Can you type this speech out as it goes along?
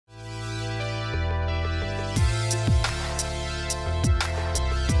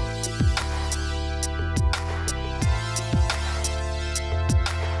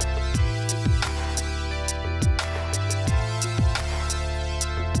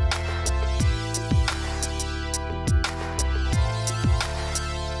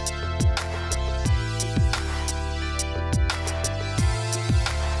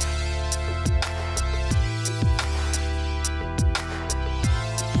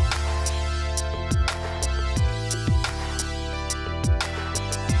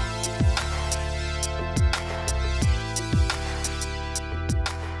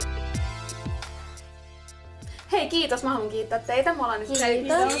Kiitos, mä haluan kiittää teitä. Me ollaan nyt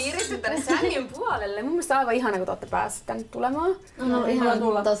siirrytty tänne sängyn puolelle. Mun mielestä on aivan ihana, kun te olette päässeet tänne tulemaan. On ollut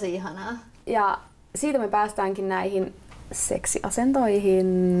ihan tosi ihanaa. Ja siitä me päästäänkin näihin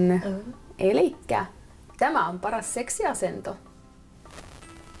seksiasentoihin. Elikkä tämä on paras seksiasento.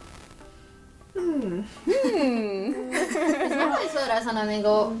 Mä voin suoraan sanoa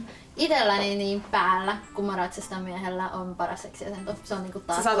niinku itselläni niin päällä, kun mä ratsastan miehellä, on paras seksiasento. Se on niinku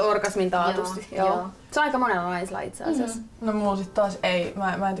taas... Sä saat orgasmin taatusti. Joo. Se on aika monella naisilla itse asiassa. No mulla sit taas ei,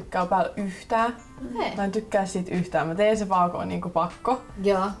 mä en tykkää päällä yhtään. Mä en tykkää siitä yhtään. Mä teen se vaan, kun on niinku pakko.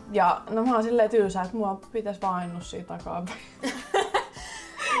 Joo. Ja no mä oon silleen tylsää, että mua pitäis vaan ennus siitä takapäin.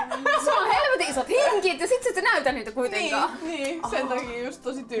 Sulla on helvetin isot hinkit ja sit sä näytä niitä kuitenkaan. Niin, sen takia just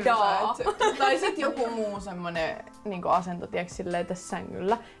tosi tylsää. Tai sit joku muu semmonen niinku asento, tiiäks, silleen tässä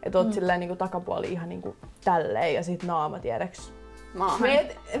sängyllä. Et oot silleen niinku takapuoli ihan niinku tälleen ja sit naama tiedäks.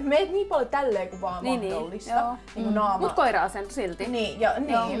 Meet niin paljon tälleen kuin vaan mahdollista. Niin naama. Mut koira-asento silti.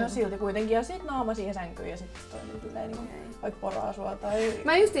 No silti kuitenkin. Ja sit naama siihen sänkyyn ja sit toinen silleen niinku vaikka poraa sua tai...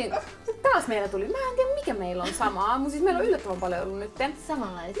 Mä justiin, taas meillä tuli, mä en tiedä mikä meillä on samaa, mutta siis meillä on yllättävän paljon ollut nytten.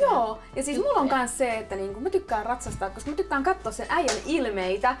 Samanlaisia. Joo, ja siis mulla on kans se, että niinku, mä tykkään ratsastaa, koska mä tykkään katsoa sen äijän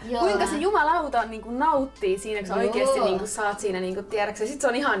ilmeitä, kuinka se jumalauta niinku nauttii siinä, kun sä oikeesti niinku saat siinä niinku tiedäksä. Sit se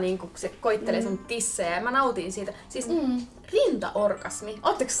on ihan niinku, se koittelee sun tissejä ja mä nautin siitä. Siis rintaorgasmi,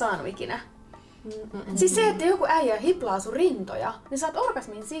 ootteko saanut ikinä? Siis se, että joku äijä hiplaa sun rintoja, niin saat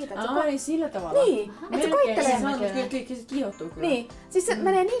orgasmin siitä, että niin sillä tavalla. Niin, että se koittelee. Se kiihottuu kyllä. Niin, siis se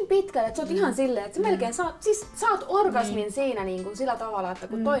menee niin pitkälle, että sä oot ihan silleen, että sä melkein saat orgasmin siinä niinku sillä tavalla, että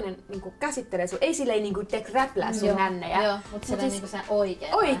kun toinen niinku käsittelee sun, ei silleen niinku räplää sun nännejä. Joo, mutta sillä niinku sen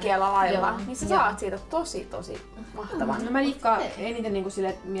oikealla lailla, niin sä saat siitä tosi mahtavan. No mä liikkaan eniten niinku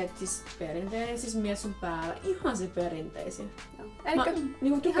silleen, että siis perinteinen, siis mies on päällä, ihan se perinteisin. Elikkä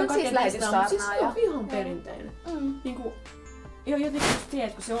niinku tykkään siis lähetyssaarnaa. Siis ihan perinteinen. Niinku, jotenkin just se,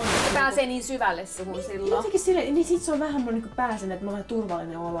 että kun se on... Se pääsee niin syvälle suhun silloin. Jotenkin silleen, niin sit se on vähän mun niinku pääsen, että mä oon vähän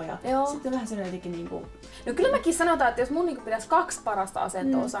turvallinen olo ja sitten vähän silleen jotenkin niinku... No kyllä mäkin sanotaan, että jos mun niinku pitäisi 2 parasta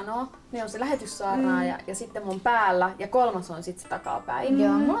asentoa sanoa, niin on se lähetyssaarnaa ja sitten mun päällä ja 3 on sit se takapäin.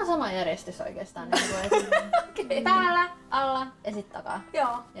 Joo, mulla on sama järjestys oikeastaan. Niin päällä, alla ja sit takaa.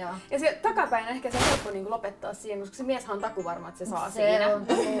 Joo. Ja se takapäin ehkä se on helppo niinku lopettaa siihen, koska se mieshän on takuvarma, että se saa siinä. Se on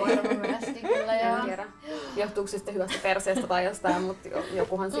takuvarma myöskin kyllä, joo. Johtuuko se sitten hyvästä perseestä tai jostain, mutta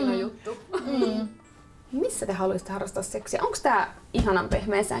jokuhan siinä on juttu. Missä te haluaisitte harrastaa seksiä? Onko tää ihanan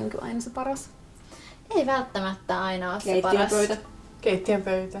pehmeä sänky aina se paras? Ei välttämättä aina ole se paras. Keittiön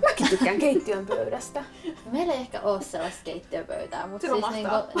pöytä. Mäkin tykkään keittiön pöydästä. Meillä ei ehkä ole sellaista keittiöpöytää, mutta se siis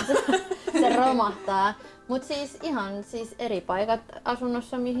romahtaa. Se romahtaa. Mutta siis ihan siis eri paikat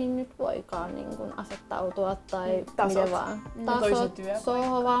asunnossa, mihin nyt voikaan niin kun asettautua tai miten vaan. Tasot,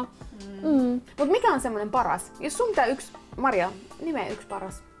 sohva. Mut mikä on semmonen paras? Jos sun pitää Maria, nimeä yksi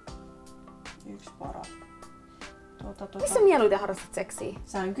paras. Yksi paras. Missä mieluiten harrastat seksiä?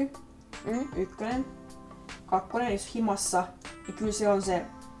 Sänky. 1. 2, jos himassa, niin kyllä se on se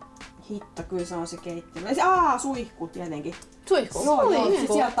hitto, kyllä se on se keittiö. Suihku tietenkin. Suihku? Joo,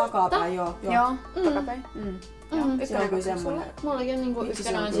 sit siellä takapäin, joo. Takapäin. Se on kyllä semmoinen. Mullakin on niinku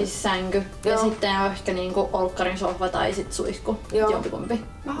ykkönen on siis sänky ja sitten on ehkä niinku olkkarin sohva tai sit suihku. Jompikumpi.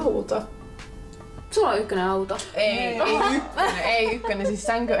 Auto. Sulla on 1 auto. Ei ykkönen, siis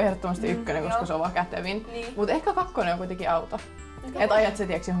sänky on ehdottomasti 1, koska se on vaan kätevin. Mut ehkä 2 on kuitenkin auto. Et ajat sä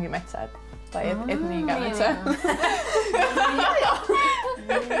tiiäks johonkin metsään. Tai et niinkään metsään.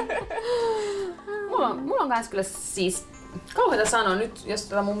 Mulla on kans kyllä siis kauheeta sanoa nyt, jos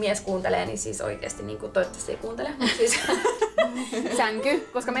mun mies kuuntelee, niin siis oikeesti niin toivottavasti ei kuuntele, mutta siis sänky,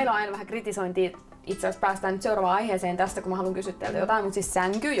 koska meillä on aina vähän kritisointia. Itse asiassa päästään nyt seuraavaan aiheeseen tästä, kun mä haluan kysyä teiltä jotain, mutta siis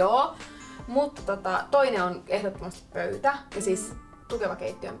sänky, joo. Mutta toinen on ehdottomasti pöytä ja siis tukeva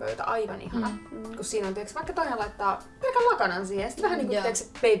keittiön pöytä, aivan ihana. Kun siinä on tietysti, vaikka toinen laittaa pelkän lakanan siihen, sitten vähän niinku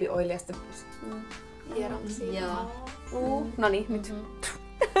baby oilia sitten hieron siihen. Noniin, nyt.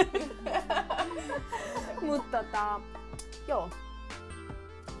 Mutta joo.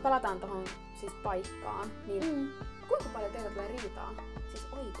 Palataan tohon siis paikkaan. Niin kuinka paljon teillä tulee riitaa? Siis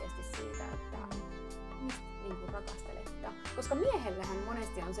oikeesti siitä, että mistä niinku rakastelette? Koska miehellähän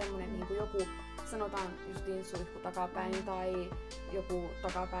monesti on semmonen niinku joku, sanotaan justiin suihku takapäin tai joku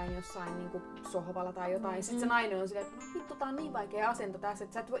takapäin jossain niinku sohvalla tai jotain. Sitten se nainen on silleen, että vittu tää on niin vaikea asento tässä,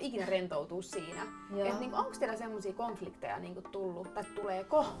 että sä et voi ikinä rentoutua siinä. Et niinku, onko teillä semmosia konflikteja niinku tullut tai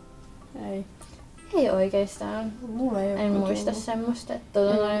tuleeko? Ei. Ei oikeastaan. Mulla ei en muista semmoista. Että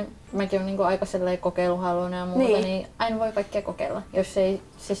mäkin olen niinku aika kokeiluhaluinen ja muuta, niin aina voi kaikkea kokeilla. Jos ei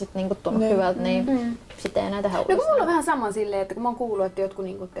se sit niinku tunnu hyvältä, niin sitten ei enää tehdä uudestaan. No kun mulla on vähän sama silleen, että kun mä oon kuullut, että jotkut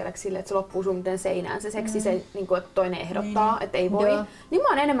niinku silleen, että se loppuu suunnilleen seinään se seksi, se, niinku, että toinen ehdottaa, että ei voi. Joo. Niin mä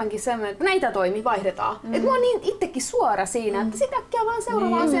oon enemmänkin sellainen, että näitä toimii, vaihdetaan. Että mä oon niin itsekin suora siinä, että sit äkkiä vaan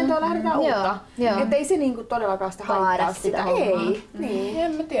seuraavaan asentoon ja lähdetään uutta. Että ei se niinku todellakaan sitä haittaa sitä. Ei. Niin.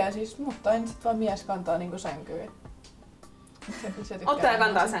 En mä tiedä siis, mutta en sit vaan mies kantaa niinku sänkyyn. Ottaja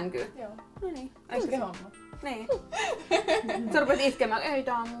kantaa sänkyyn? Joo. No niin. Niin. Sä rupet itkemään, ei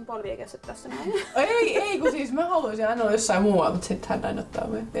tää on mun polviekessä tässä näin. Ei kun siis mä haluaisin aina olla jossain muualla, mutta sit hän aina ottaa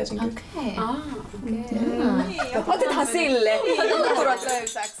meidän sänkyyn. Okei. Otetaan sille! Turot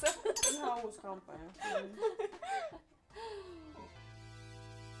löysäksi. Ihan uusi kampanja.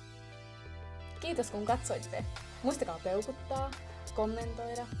 Kiitos kun katsoitte. Muistakaa peukuttaa,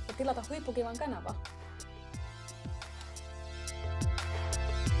 kommentoida ja tilata Huippukivan kanava.